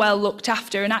so well looked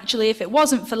after. And actually, if it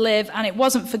wasn't for Liv, and it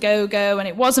wasn't for Go-Go, and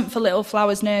it wasn't for Little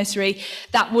Flowers Nursery,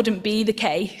 that wouldn't be the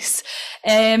case.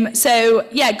 So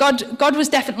yeah, God was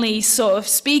definitely sort of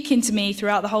speaking to me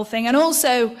throughout the whole thing. And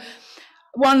also,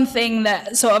 one thing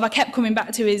that sort of I kept coming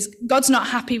back to is God's not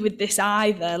happy with this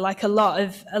either. Like a lot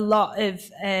of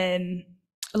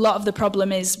the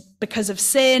problem is because of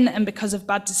sin and because of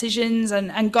bad decisions,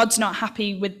 and God's not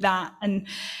happy with that. And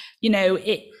you know,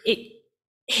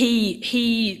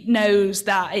 he knows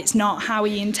that it's not how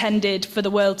he intended for the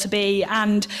world to be.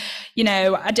 And you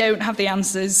know, I don't have the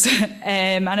answers,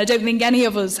 and I don't think any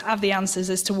of us have the answers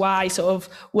as to why sort of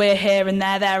we're here and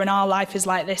they're there, and our life is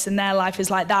like this and their life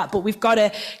is like that. But we've got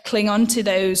to cling on to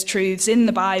those truths in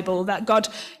the Bible, that God,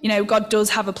 you know, God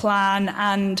does have a plan,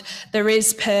 and there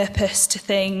is purpose to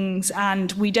things,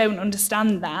 and we don't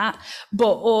understand that.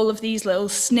 But all of these little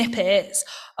snippets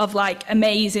of like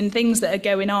amazing things that are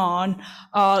going on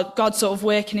are God sort of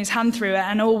working his hand through it,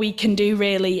 and all we can do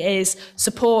really is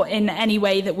support in any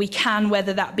way that we can,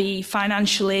 whether that be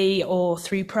financially or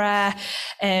through prayer,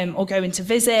 or going to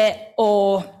visit,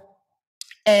 or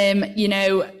you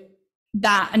know,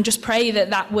 that, and just pray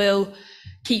that will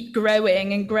keep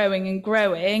growing and growing and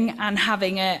growing, and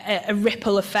having a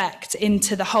ripple effect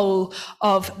into the whole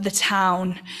of the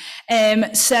town.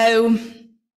 So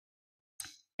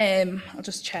I'll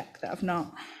just check that I've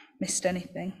not missed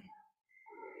anything.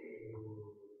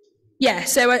 Yeah,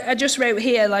 so I just wrote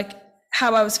here like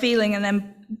how I was feeling, and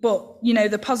then, but you know,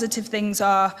 the positive things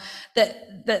are that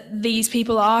these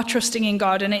people are trusting in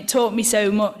God, and it taught me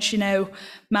so much. You know,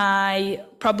 my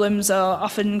problems are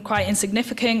often quite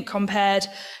insignificant compared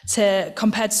to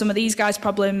some of these guys'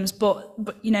 problems, but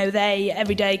you know, they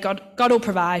every day God will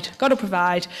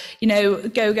provide. You know,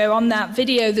 Go-Go, on that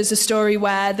video, there's a story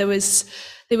where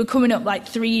they were coming up like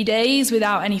 3 days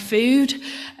without any food,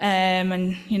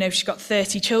 and you know, she's got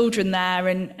 30 children there,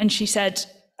 and she said,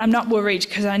 I'm not worried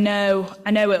because I know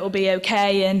it'll be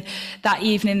okay. And that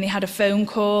evening they had a phone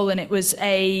call, and it was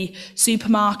a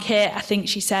supermarket. I think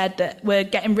she said that we're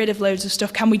getting rid of loads of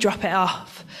stuff. Can we drop it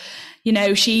off? You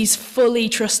know, she's fully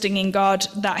trusting in God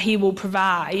that he will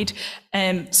provide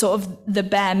sort of the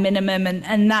bare minimum,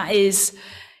 and that is,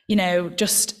 you know,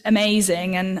 just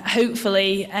amazing. And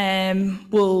hopefully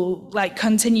will like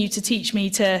continue to teach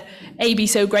me to A, be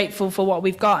so grateful for what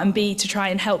we've got, and B, to try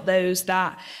and help those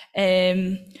that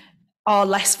are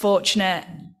less fortunate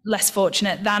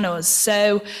than us.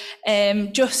 So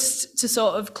just to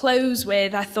sort of close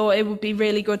with, I thought it would be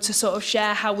really good to sort of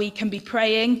share how we can be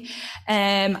praying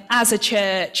as a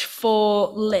church for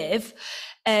Liv.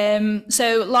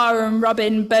 So Laura and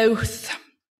Robin both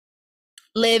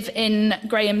live in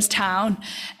Grahamstown,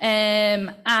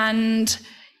 and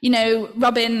you know,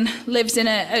 Robin lives in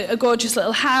a gorgeous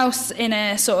little house in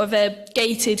a sort of a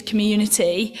gated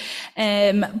community,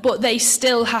 but they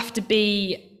still have to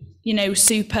be, you know,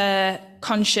 super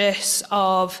conscious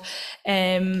of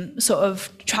sort of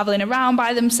traveling around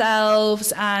by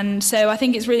themselves. And so I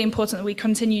think it's really important that we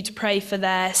continue to pray for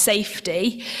their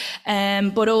safety,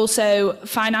 but also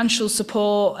financial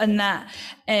support, and that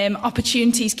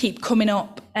opportunities keep coming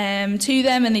up to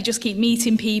them, and they just keep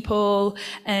meeting people,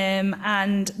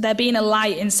 and there being a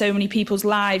light in so many people's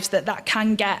lives that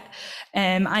can get,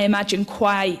 I imagine,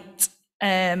 quite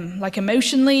like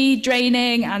emotionally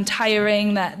draining and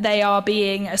tiring, that they are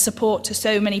being a support to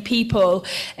so many people.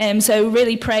 So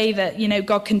really pray that, you know,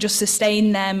 God can just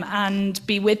sustain them and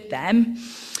be with them.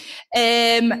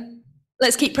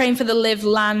 Let's keep praying for the Liv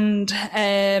land.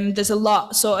 There's a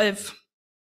lot sort of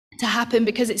to happen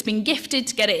because it's been gifted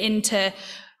to get it into,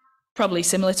 probably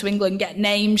similar to England, get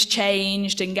names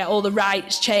changed and get all the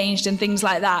rights changed and things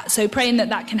like that. So praying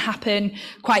that can happen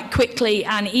quite quickly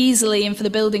and easily, and for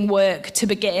the building work to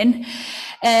begin.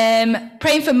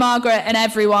 Praying for Margaret and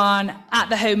everyone at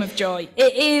the Home of Joy.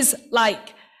 It is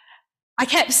like, I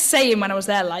kept saying when I was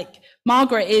there, like,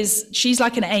 Margaret she's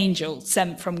like an angel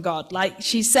sent from God. Like,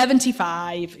 she's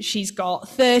 75, she's got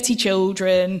 30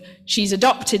 children, she's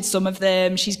adopted some of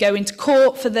them, she's going to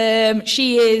court for them.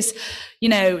 She is, you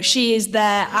know, she is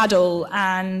their adult,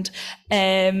 and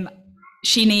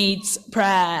she needs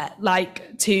prayer,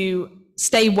 like, to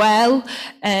stay well,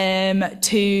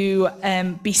 to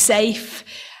be safe.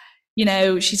 You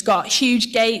know, she's got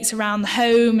huge gates around the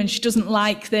home and she doesn't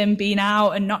like them being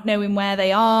out and not knowing where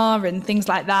they are and things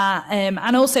like that.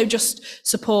 And also just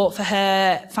support for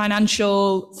her,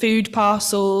 financial, food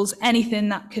parcels, anything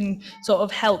that can sort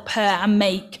of help her and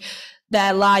make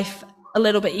their life a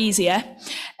little bit easier.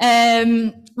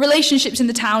 Relationships in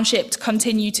the township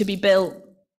continue to be built.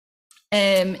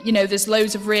 You know, there's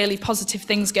loads of really positive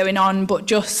things going on, but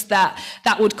just that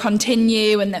would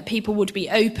continue and that people would be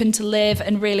open to Liv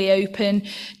and really open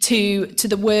to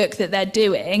the work that they're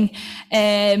doing.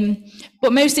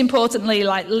 But most importantly,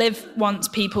 like, Liv wants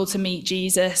people to meet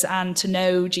Jesus and to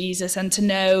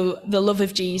know the love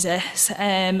of Jesus.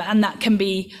 And that can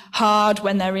be hard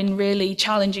when they're in really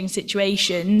challenging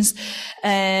situations.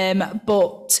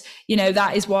 But, you know,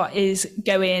 that is what is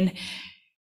going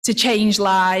to change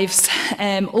lives,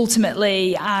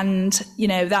 ultimately. And, you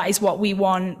know, that is what we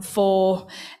want for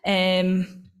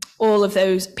all of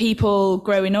those people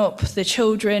growing up, the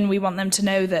children. We want them to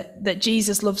know that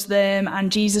Jesus loves them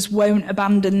and Jesus won't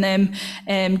abandon them,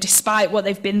 despite what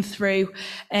they've been through.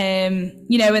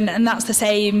 You know, and that's the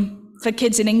same for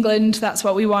kids in England. That's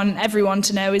what we want everyone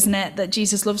to know, isn't it? That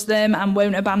Jesus loves them and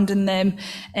won't abandon them.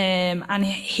 And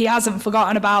he hasn't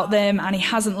forgotten about them and he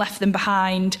hasn't left them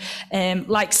behind,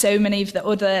 like so many of the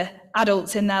other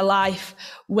adults in their life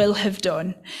will have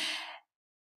done.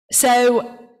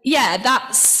 So, yeah,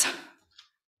 that's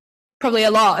probably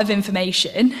a lot of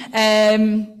information.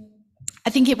 I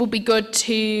think it would be good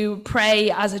to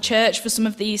pray as a church for some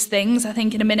of these things. I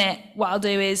think in a minute what I'll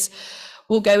do is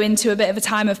we'll go into a bit of a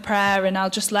time of prayer and I'll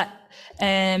just let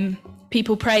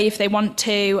people pray if they want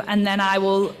to, and then I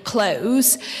will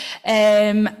close.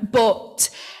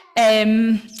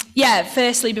 Yeah,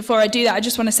 firstly, before I do that, I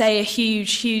just want to say a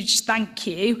huge thank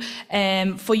you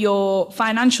for your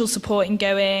financial support in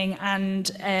going.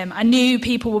 And I knew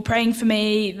people were praying for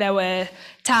me. There were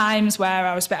times where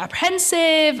I was a bit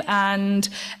apprehensive and,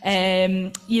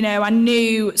 you know, I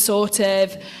knew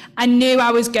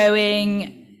I was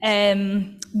going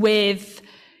with,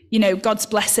 you know, God's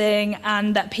blessing,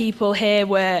 and that people here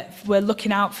were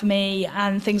looking out for me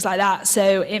and things like that.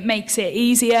 So it makes it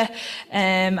easier,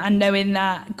 and knowing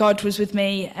that God was with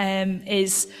me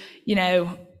is, you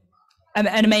know,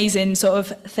 an amazing sort of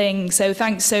thing. So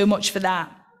thanks so much for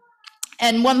that.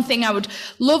 And one thing I would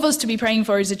love us to be praying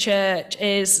for as a church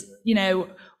is, you know,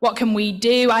 what can we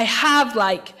do? I have,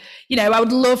 like, you know, I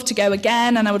would love to go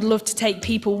again and I would love to take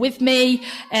people with me.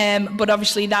 But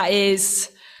obviously that is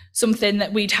something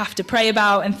that we'd have to pray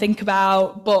about and think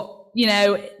about. But, you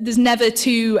know, there's never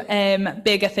too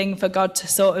big a thing for God to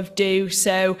sort of do.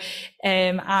 So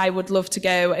I would love to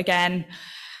go again.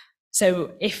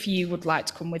 So if you would like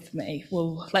to come with me,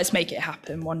 let's make it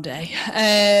happen one day.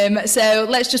 So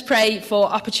let's just pray for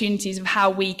opportunities of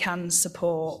how we can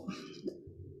support.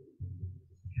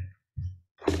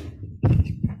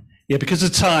 Yeah, because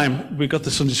of time, we've got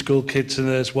the Sunday school kids in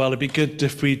there as well. It'd be good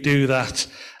if we do that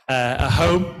at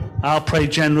home. I'll pray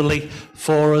generally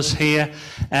for us here,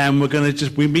 and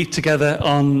we meet together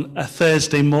on a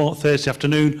Thursday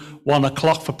afternoon, 1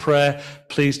 o'clock for prayer.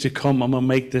 Please do come, and we'll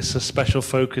make this a special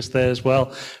focus there as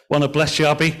well. Want to bless you,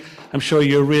 Abby. I'm sure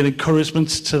you're a real encouragement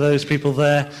to those people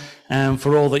there,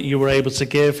 for all that you were able to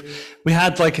give. We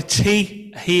had like a tea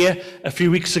here a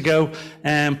few weeks ago,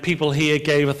 and people here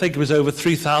gave, I think it was over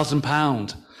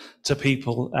 £3,000 to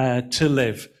people to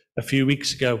Liv a few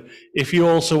weeks ago. If you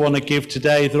also want to give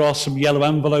today, there are some yellow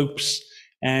envelopes,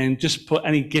 and just put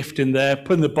any gift in there,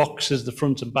 put in the boxes, the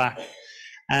front and back,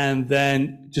 and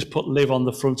then just put Liv on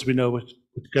the front so we know what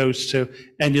it goes to.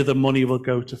 Any of the money will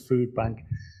go to Food Bank.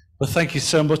 But thank you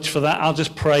so much for that. I'll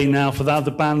just pray now for that.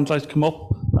 The band like to come up.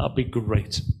 That'll be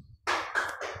great.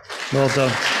 Well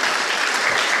done.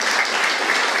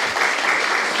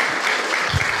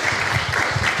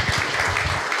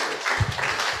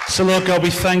 So, Lord God, we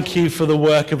thank you for the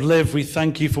work of Liv. We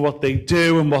thank you for what they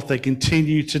do and what they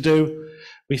continue to do.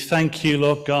 We thank you,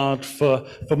 Lord God, for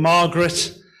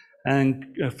Margaret and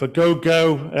for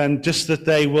Go-Go, and just that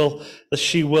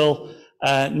she will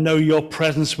know your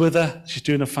presence with her. She's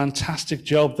doing a fantastic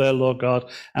job there, Lord God.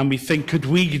 And we think, could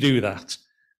we do that?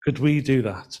 Could we do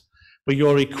that? But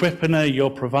you're equipping her, you're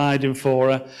providing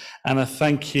for her, and I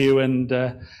thank you and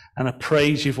I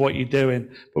praise you for what you're doing.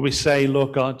 But we say,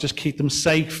 Lord God, just keep them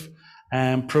safe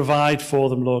and provide for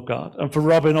them, Lord God. And for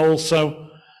Robin also,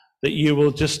 that you will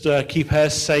just keep her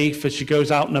safe as she goes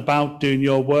out and about doing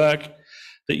your work,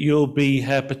 that you'll be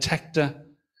her protector,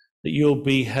 that you'll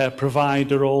be her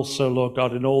provider also, Lord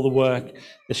God, in all the work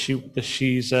that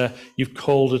you've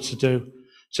called her to do.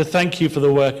 So thank you for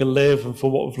the work of Liv and for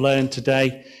what we've learned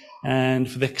today, and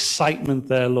for the excitement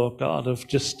there, Lord God, of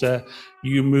just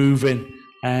you moving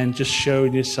and just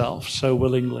showing yourself so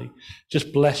willingly.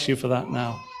 Just bless you for that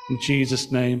now. In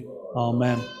Jesus' name,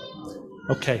 amen.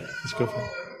 Okay, let's go for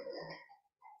it.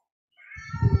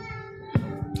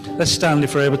 Let's stand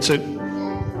if we're able to.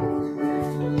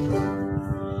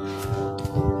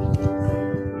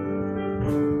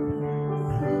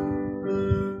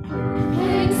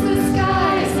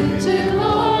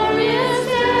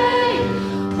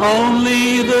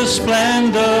 Only the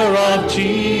splendor of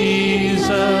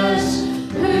Jesus,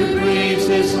 who breathes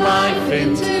his life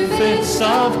into fits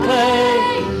of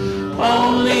clay.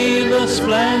 Only the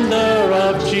splendor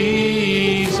of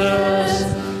Jesus,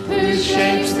 who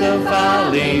shapes the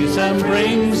valleys and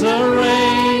brings the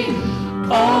rain.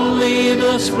 Only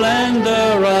the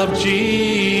splendor of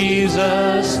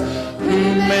Jesus,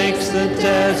 who makes the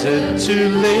desert to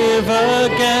live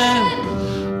again.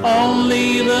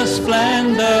 Only the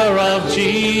splendor of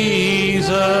Jesus.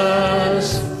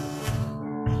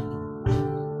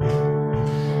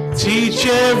 Teach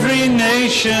every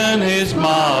nation his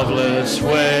marvelous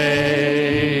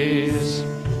ways.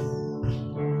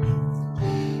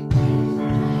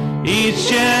 Each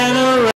generation